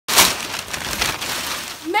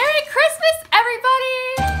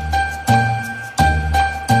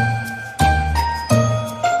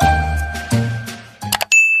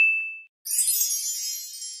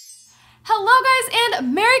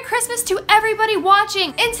Christmas to everybody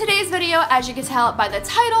watching. In today's video, as you can tell by the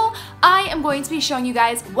title, I am going to be showing you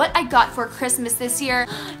guys what I got for Christmas this year.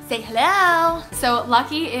 Say hello. So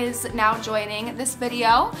Lucky is now joining this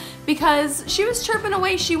video because she was chirping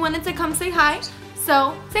away. She wanted to come say hi.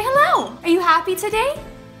 So say hello. Are you happy today?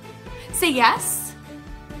 Say yes.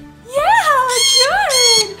 Yeah,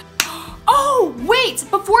 good. Oh, wait,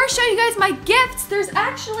 before I show you guys my gifts, there's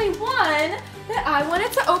actually one that I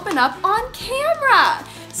wanted to open up on camera.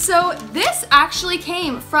 So this actually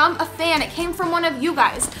came from a fan. It came from one of you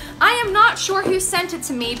guys. I am not sure who sent it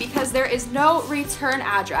to me because there is no return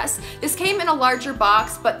address. This came in a larger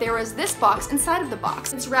box, but there was this box inside of the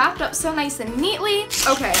box. It's wrapped up so nice and neatly.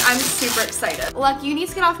 Okay, I'm super excited. Lucky, you need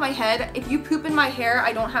to get off my head. If you poop in my hair,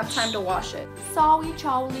 I don't have time to wash it. Sorry,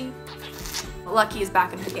 Charlie. Lucky is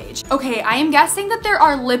back in the cage. Okay, I am guessing that there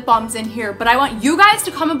are lip balms in here, but I want you guys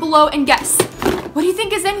to comment below and guess. What do you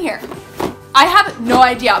think is in here? I have no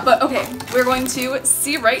idea, but okay, we're going to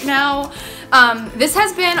see right now. This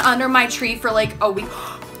has been under my tree for like a week.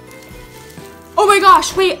 Oh my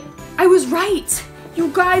gosh, wait, I was right. You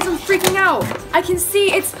guys, I'm freaking out. I can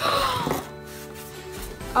see it's,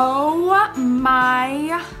 oh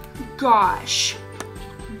my gosh.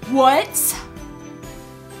 What?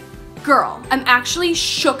 Girl, I'm actually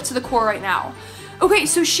shook to the core right now. Okay,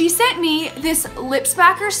 so she sent me this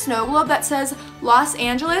LIPSESSED snow globe that says Los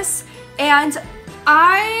Angeles, and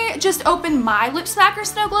I just opened my LIPSESSED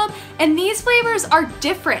snow globe, and these flavors are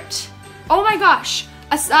different. Oh my gosh,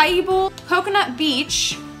 acai bowl, coconut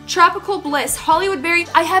beach, tropical bliss, Hollywood berry.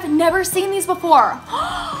 I have never seen these before.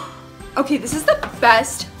 Okay, this is the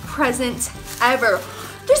best present ever.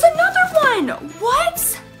 There's another one.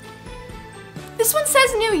 What? This one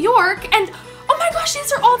says New York, and oh my gosh,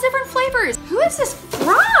 these are all different flavors. Who is this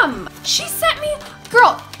from? She sent me,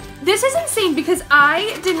 girl, this is insane because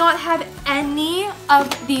I did not have any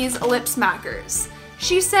of these lip smackers.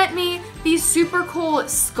 She sent me these super cool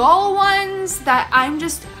skull ones that I'm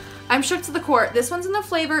shook to the core. This one's in the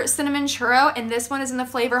flavor cinnamon churro, and this one is in the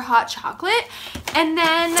flavor hot chocolate. And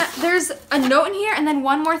then there's a note in here, and then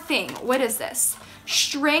one more thing. What is this?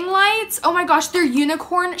 String lights. Oh my gosh, they're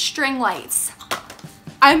unicorn string lights.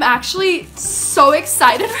 I'm actually so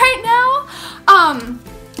excited right now.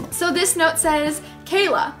 So this note says,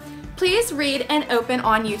 Kayla, please read and open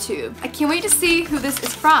on YouTube. I can't wait to see who this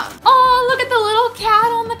is from. Oh, look at the little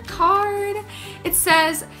cat on the card. It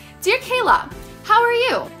says, Dear Kayla, how are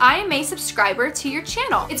you? I am a subscriber to your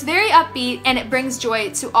channel. It's very upbeat and it brings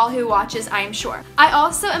joy to all who watches, I am sure. I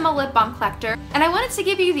also am a lip balm collector and I wanted to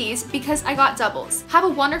give you these because I got doubles. Have a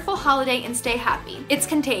wonderful holiday and stay happy. It's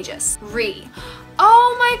contagious. Ree.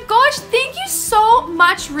 Oh my gosh, thank you so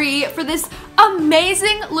much, Ree, for this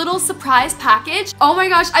amazing little surprise package. Oh my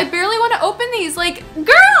gosh, I barely want to open these. Like,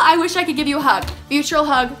 girl, I wish I could give you a hug. Mutual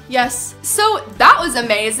hug, yes. So that was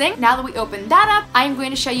amazing. Now that we opened that up, I am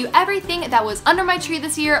going to show you everything that was under my tree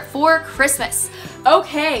this year for Christmas.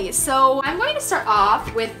 Okay, so I'm going to start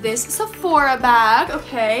off with this Sephora bag.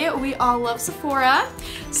 Okay, we all love Sephora.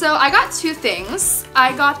 So I got two things.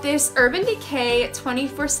 I got this Urban Decay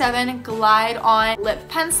 24/7 Glide On Lip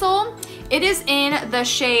Pencil. It is in the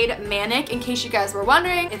shade Manic, in case you guys were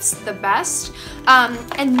wondering. It's the best.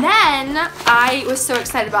 And then I was so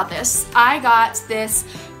excited about this. I got this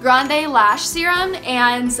Grande Lash Serum,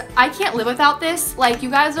 and I can't live without this. Like, you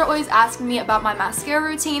guys are always asking me about my mascara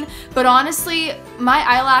routine, but honestly, my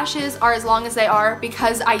eyelashes are as long as they are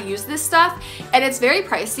because I use this stuff, and it's very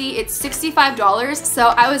pricey. It's $65, so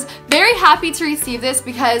I was very happy to receive this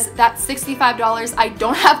because that's $65 I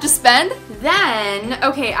don't have to spend. Then,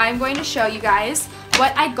 okay, I'm going to show you guys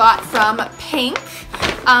what I got from Pink.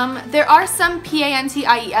 There are some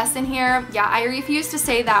P-A-N-T-I-E-S in here. Yeah, I refuse to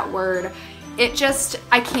say that word. It just,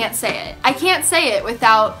 I can't say it. I can't say it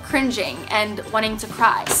without cringing and wanting to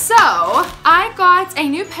cry. So, I got a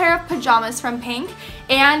new pair of pajamas from Pink,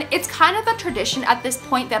 and it's kind of a tradition at this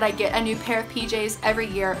point that I get a new pair of PJs every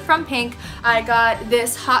year from Pink. I got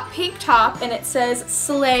this hot pink top, and it says,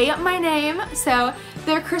 Slay My Name. So,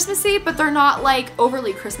 they're Christmassy, but they're not like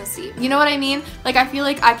overly Christmassy. You know what I mean? Like, I feel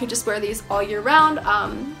like I could just wear these all year round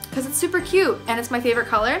because it's super cute and it's my favorite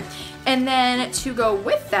color. And then to go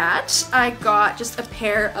with that, I got just a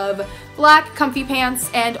pair of black comfy pants,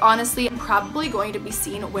 and honestly, I'm probably going to be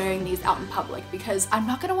seen wearing these out in public because I'm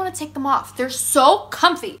not gonna want to take them off. They're so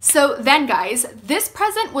comfy. So then guys, this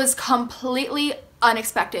present was completely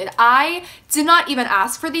unexpected. I did not even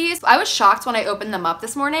ask for these. I was shocked when I opened them up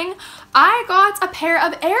this morning. I got a pair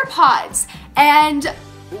of AirPods, and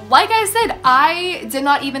like I said, I did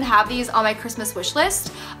not even have these on my Christmas wish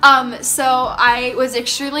list. So I was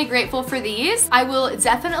extremely grateful for these. I will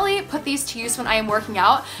definitely put these to use when I am working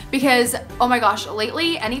out because, oh my gosh,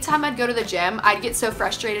 lately, anytime I'd go to the gym, I'd get so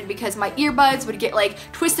frustrated because my earbuds would get like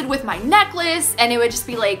twisted with my necklace and it would just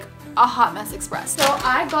be like a hot mess express. So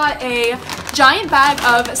I got a giant bag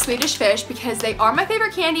of Swedish fish because they are my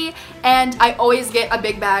favorite candy and I always get a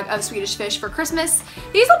big bag of Swedish fish for Christmas.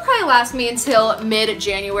 These will probably last me until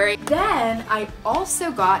mid-January. Then I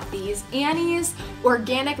also got these Annie's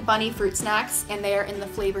organic bunny fruit snacks and they are in the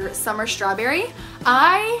flavor summer strawberry.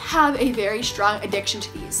 I have a very strong addiction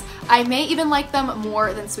to these. I may even like them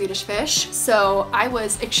more than Swedish fish, so I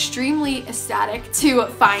was extremely ecstatic to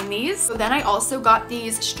find these. So then I also got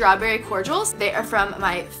these strawberry cordials. They are from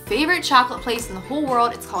my favorite chocolate place in the whole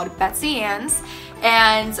world. It's called Betsy Ann's.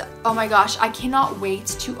 And oh my gosh, I cannot wait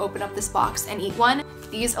to open up this box and eat one.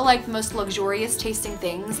 These are like the most luxurious tasting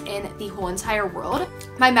things in the whole entire world.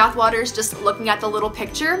 My mouth waters just looking at the little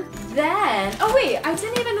picture. Then, oh wait, I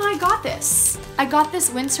didn't even know I got this. I got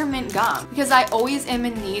this winter mint gum because I always am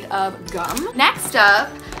in need of gum. Next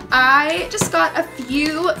up, I just got a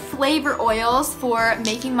few flavor oils for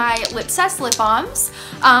making my LIPSESSED lip balms.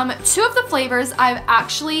 Two of the flavors I've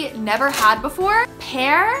actually never had before,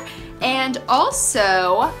 pear and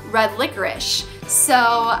also red licorice. So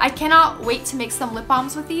I cannot wait to make some lip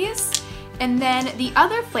balms with these. And then the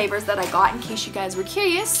other flavors that I got, in case you guys were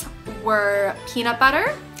curious, were peanut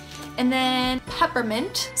butter and then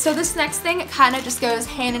peppermint. So this next thing kind of just goes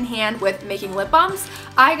hand in hand with making lip balms.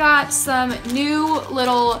 I got some new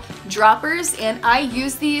little droppers and I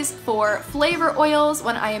use these for flavor oils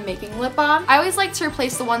when I am making lip balm. I always like to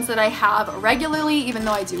replace the ones that I have regularly, even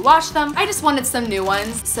though I do wash them. I just wanted some new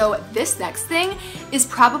ones. So this next thing is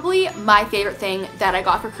probably my favorite thing that I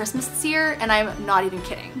got for Christmas this year, and I'm not even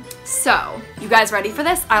kidding. So, you guys ready for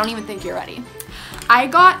this? I don't even think you're ready. I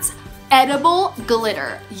got edible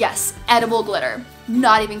glitter. Yes, edible glitter.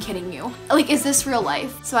 Not even kidding you. Like, is this real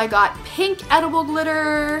life? So I got pink edible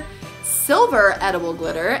glitter, silver edible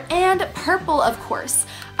glitter, and purple, of course.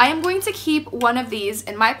 I am going to keep one of these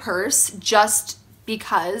in my purse just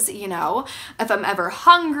because, you know, if I'm ever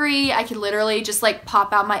hungry, I could literally just like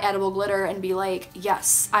pop out my edible glitter and be like,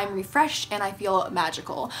 yes, I'm refreshed and I feel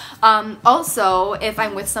magical. Also, if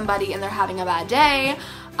I'm with somebody and they're having a bad day,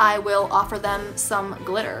 I will offer them some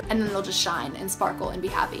glitter and then they'll just shine and sparkle and be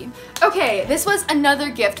happy. Okay, this was another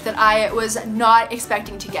gift that I was not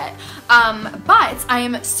expecting to get, but I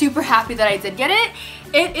am super happy that I did get it.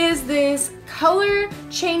 It is this color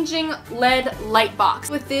changing LED light box.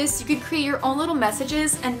 With this, you could create your own little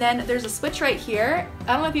messages, and then there's a switch right here.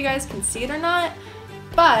 I don't know if you guys can see it or not,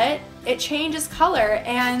 but it changes color,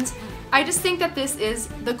 and I just think that this is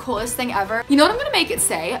the coolest thing ever. You know what I'm gonna make it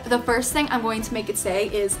say? The first thing I'm going to make it say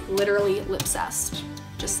is literally LIPSESSED.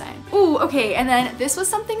 Just saying. Ooh, okay, and then this was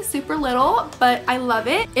something super little, but I love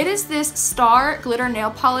it. It is this star glitter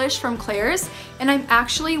nail polish from Claire's, and I'm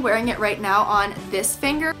actually wearing it right now on this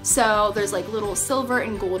finger. So there's like little silver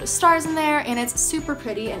and gold stars in there, and it's super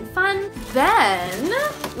pretty and fun. Then,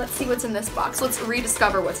 let's see what's in this box. Let's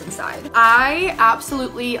rediscover what's inside. I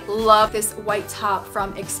absolutely love this white top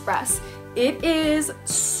from Express. It is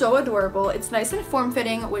so adorable. It's nice and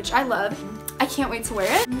form-fitting, which I love. I can't wait to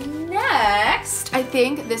wear it. Next, I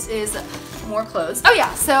think this is more clothes. Oh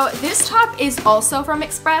yeah, so this top is also from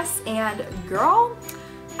Express, and girl,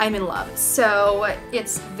 I'm in love. So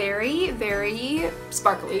it's very, very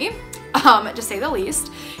sparkly, to say the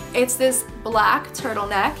least. It's this black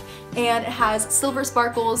turtleneck, and it has silver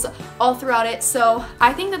sparkles all throughout it, so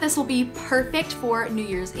I think that this will be perfect for New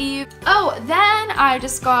Year's Eve. Oh, then I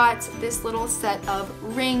just got this little set of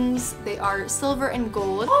rings. They are silver and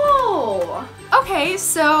gold. Oh, okay,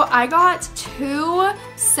 so I got 2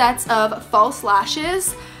 sets of false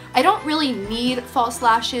lashes. I don't really need false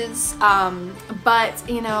lashes, but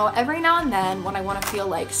you know, every now and then when I want to feel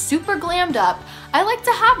like super glammed up, I like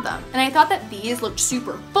to have them. And I thought that these looked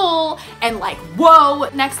super full and like, whoa.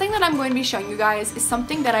 Next thing that I'm going to be showing you guys is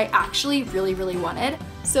something that I actually really, really wanted.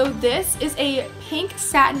 So this is a pink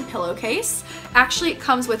satin pillowcase. Actually, it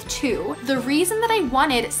comes with 2. The reason that I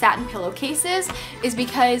wanted satin pillowcases is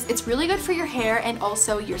because it's really good for your hair and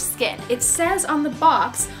also your skin. It says on the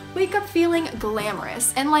box, wake up feeling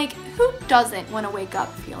glamorous. And like, who doesn't want to wake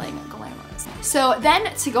up feeling glamorous? So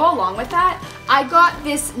then to go along with that, I got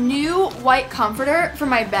this new white comforter for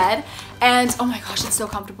my bed. and oh my gosh, it's so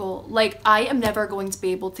comfortable. Like, I am never going to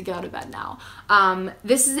be able to get out of bed now.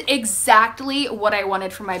 This is exactly what I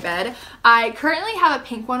wanted for my bed. I currently have a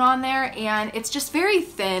pink one on there, and it's just very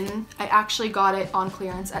thin. I actually got it on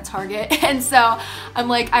clearance at Target, and so I'm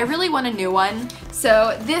like, I really want a new one.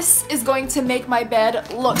 So this is going to make my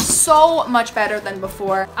bed look so much better than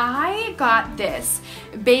before. I got this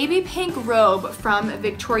baby pink robe from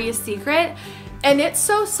Victoria's Secret, and it's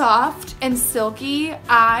so soft and silky.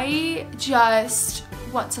 I just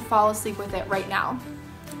want to fall asleep with it right now.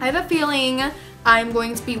 I have a feeling I'm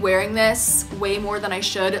going to be wearing this way more than I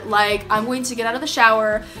should. Like, I'm going to get out of the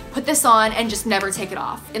shower, put this on, and just never take it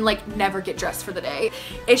off, and like never get dressed for the day.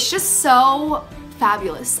 It's just so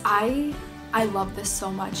fabulous. I love this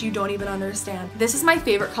so much. You don't even understand. This is my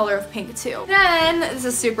favorite color of pink too. Then, this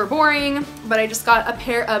is super boring, but I just got a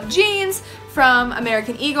pair of jeans from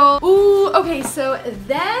American Eagle. Ooh, okay, so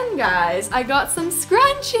then guys, I got some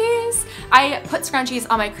scrunchies. I put scrunchies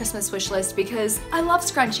on my Christmas wish list because I love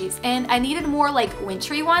scrunchies, and I needed more like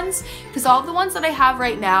wintry ones because all of the ones that I have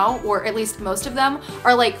right now, or at least most of them,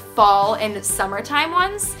 are like fall and summertime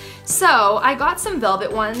ones. So I got some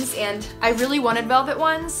velvet ones, and I really wanted velvet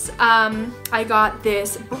ones. I got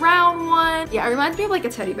this brown one. Yeah, it reminds me of like a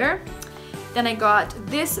teddy bear. Then I got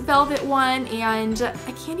this velvet one, and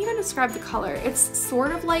I can't even describe the color. It's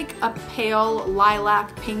sort of like a pale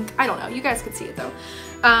lilac pink. I don't know. You guys could see it though.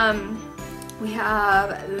 We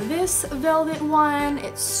have this velvet one.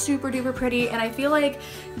 It's super duper pretty, and I feel like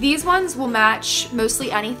these ones will match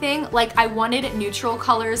mostly anything. Like, I wanted neutral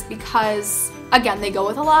colors because, again, they go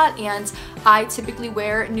with a lot, and I typically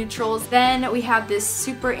wear neutrals. Then we have this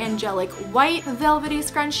super angelic white velvety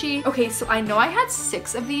scrunchie. Okay, so I know I had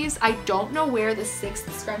 6 of these. I don't know where the 6th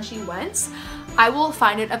scrunchie went. I will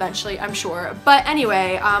find it eventually, I'm sure. But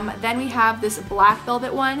anyway, then we have this black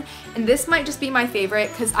velvet one, and this might just be my favorite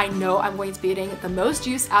because I know I'm going to be getting the most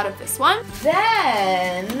use out of this one.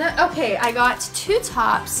 Then, okay, I got 2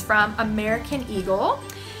 tops from American Eagle.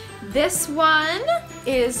 This one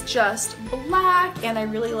is just black, and I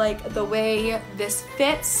really like the way this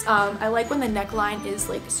fits. I like when the neckline is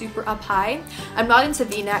like super up high. I'm not into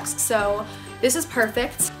V-necks, so this is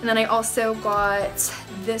perfect. And then I also got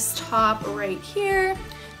this top right here,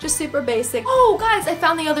 just super basic. Oh guys, I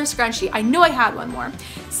found the other scrunchie. I knew I had one more.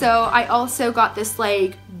 So I also got this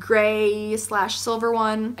like gray slash silver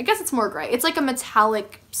one. I guess it's more gray. It's like a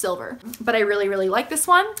metallic silver, but I really, really like this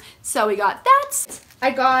one. So we got that. I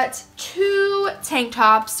got 2 tank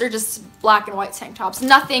tops. They're just black and white tank tops.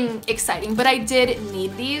 Nothing exciting, but I did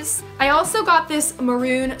need these. I also got this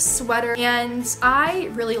maroon sweater, and I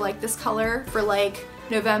really like this color for like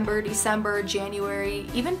November, December, January,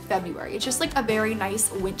 even February. It's just like a very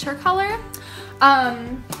nice winter color.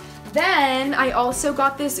 Then I also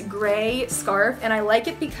got this gray scarf, and I like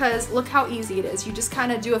it because look how easy it is. You just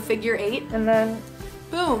kind of do a figure 8 and then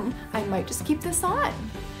boom. I might just keep this on.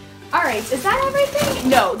 All right, is that everything?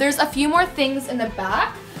 No, there's a few more things in the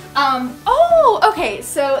back. Oh, okay,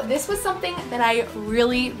 so this was something that I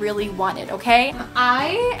really, really wanted, okay?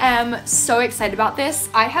 I am so excited about this.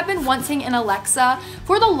 I have been wanting an Alexa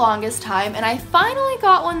for the longest time, and I finally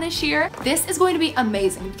got one this year. This is going to be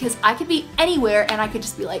amazing because I could be anywhere and I could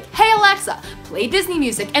just be like, hey Alexa, play Disney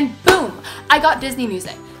music, and boom, I got Disney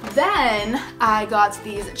music. Then I got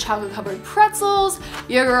these chocolate covered pretzels.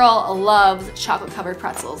 Your girl loves chocolate covered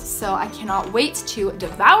pretzels, so I cannot wait to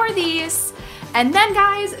devour these. And then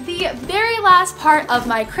guys, the very last part of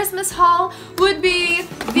my Christmas haul would be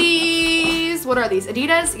these, what are these,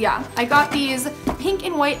 Adidas? Yeah, I got these pink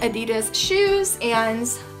and white Adidas shoes, and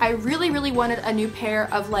I really, really wanted a new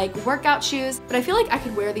pair of like workout shoes, but I feel like I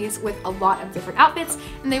could wear these with a lot of different outfits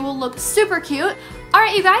and they will look super cute.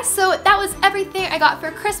 Alright you guys, so that was everything I got for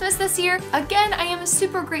Christmas this year. Again, I am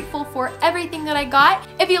super grateful for everything that I got.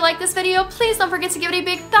 If you like this video, please don't forget to give it a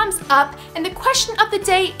big thumbs up. And the question of the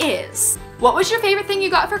day is, what was your favorite thing you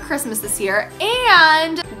got for Christmas this year?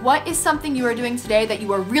 And what is something you are doing today that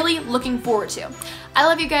you are really looking forward to? I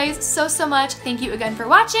love you guys so, so much. Thank you again for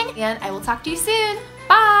watching, and I will talk to you soon.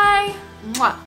 Bye! Mwah.